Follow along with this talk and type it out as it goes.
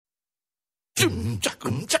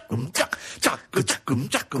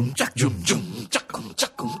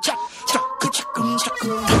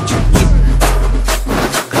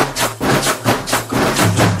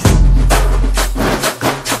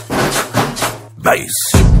Bass.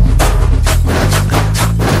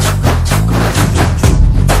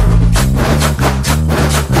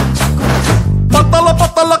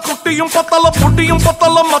 Pathala kuttiyum pathala puttiyum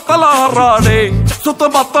pathala mathala raade sutta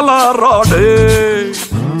mathala raade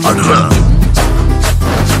adra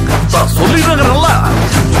ta sollidagaralla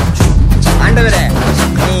ஆண்டவரே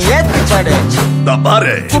நீ ஏத்தி பாடு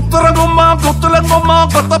dabare kuttaragumma kuttulangumma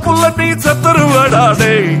kattapulla nee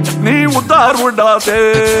settaruvadade nee udar vidade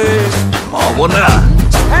avona.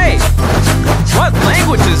 Hey, what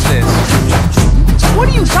language is this? What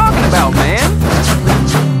are you talking about, man?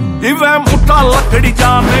 இவன் முட்டாள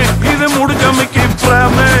கடிச்சானே இது முடிஞ்சமைக்கு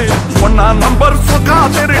பிரேமே ஒன்னா number சுகா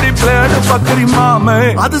திருடி blade Bakri மாமே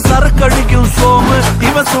அது சரக்கடிக்கும் சோமு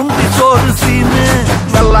இவன் சுண்டி சோறு சீனு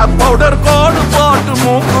நல்லா பவுடர் கோடு போட்டு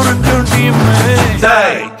மூக்குறிஞ்சும் டீமு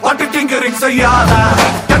பட்டு டிங்கரிங் செய்யாத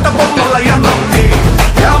கெட்ட பொம்மல எண்ணம் நீ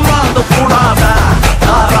ஏமாந்து கூடாத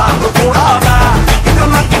ஆறாந்து கூடாத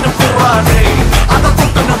இதெல்லாம் கிட்ட கூடாதே அதை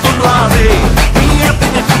தொட்டுன்னு துள்ளாதே நீ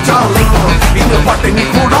எத்தனை கிச்சாலும் இங்க பட்டினி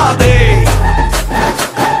கூடாதே.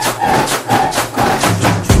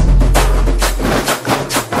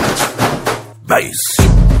 Bass.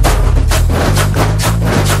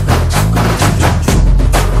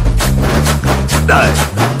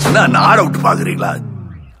 நான் ஆட விட்டு பாக்குறீங்களா?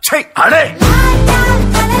 அடே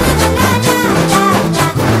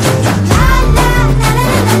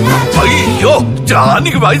ஐயோ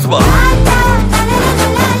ஜானிக்கு வாய்ஸ் வா.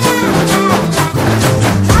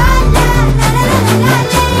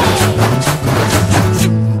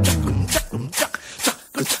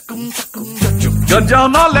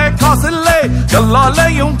 கஞ்சானாலே காசில்லே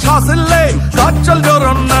எல்லாலேயும் காசில்லே காய்ச்சல்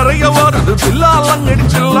ஜோரம் நிறைய வருது பில்லாலங்கடி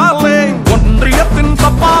சில்லாலே ஒன்றியத்தின்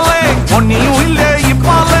தப்பாலே ஒன்னியும் இல்லே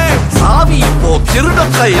இப்பாலே சாவி இப்போ திருட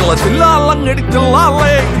கையில பில்லாலங்கடி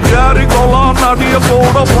சில்லாலே ஏறி கோலம் நதிய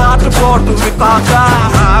போட பாட்டு போட்டு வித்தாக்கா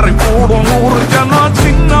ஆறி போடும் 100 ஜனம்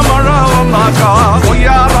சின்ன மழை வந்தாக்கா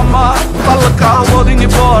பொய்யாரம்மா பல்லுக்கா ஒதுங்கி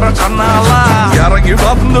போற கண்ணாலா இறங்கி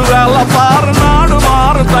வந்து வேலை பாரு நாடு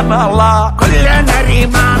மாறு தன்னாலா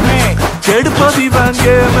கெடுப்பதி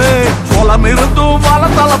வங்கேமே குளம் இருந்தும்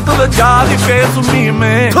வளத்தளத்துல ஜாதி பேசும்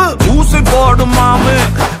நீமே ஊசி போடும் மாமே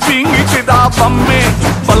பிங்கிக்குதா பம்மே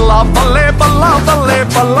பல்லா பல்லே பல்லா பல்லே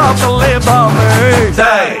பல்லா பல்லே பாமே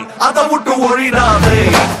அதை விட்டு ஒழிடாதே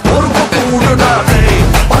ஒரு பக்கம் விடுடாதே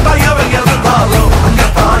பட்டாயவை எதிர்த்தாலும் அங்க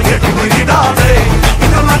தாயடி விரிடாதே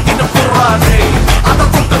இதெல்லாம் கிட்ட போறாதே அதை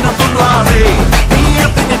தொட்டுன்னு துள்ளாதே நீ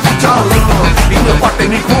எத்தனை கிச்சாலும் இங்க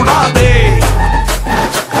பட்டினி கூடாதே.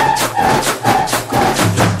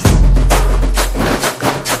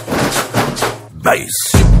 Bass.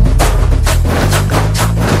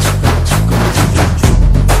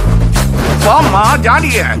 Vamos,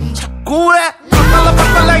 Johnny. Cura, pathala,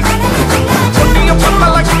 pathala. Pathala,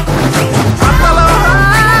 pathala.